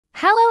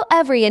Hello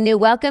everyone and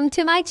welcome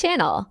to my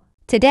channel.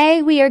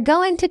 Today we are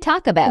going to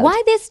talk about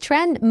why this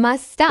trend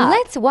must stop.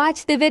 Let's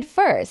watch the vid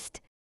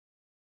first.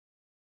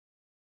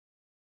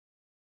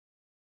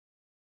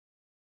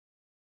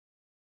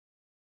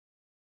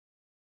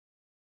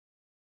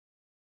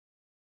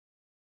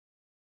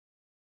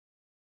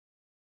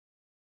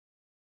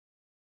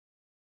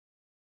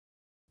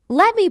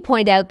 Let me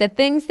point out the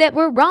things that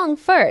were wrong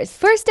first.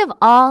 First of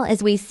all,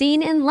 as we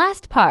seen in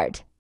last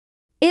part,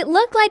 it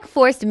looked like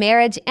forced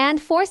marriage, and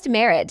forced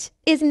marriage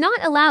is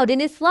not allowed in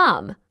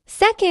Islam.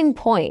 Second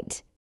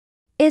point,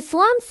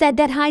 Islam said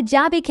that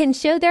hijabi can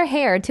show their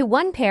hair to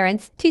one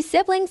parents, two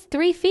siblings,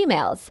 three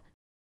females,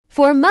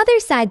 for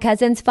mother's side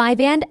cousins 5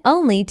 and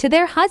only to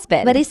their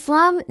husband. But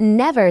Islam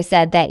never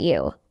said that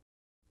you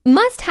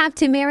must have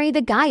to marry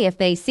the guy if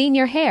they seen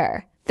your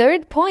hair.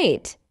 Third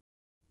point,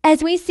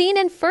 as we seen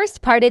in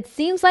first part, it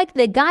seems like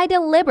the guy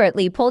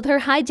deliberately pulled her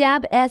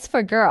hijab as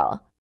for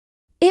girl.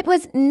 It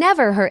was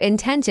never her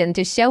intention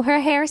to show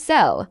her hair,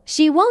 so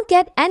she won't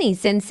get any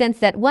sin since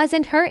that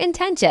wasn't her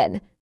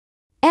intention.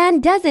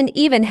 And doesn't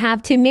even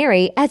have to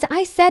marry, as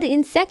I said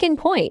in second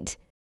point.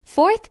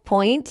 Fourth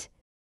point,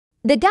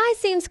 the guy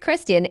seems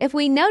Christian if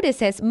we notice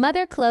his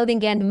mother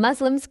clothing, and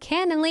Muslims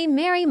can only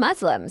marry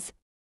Muslims.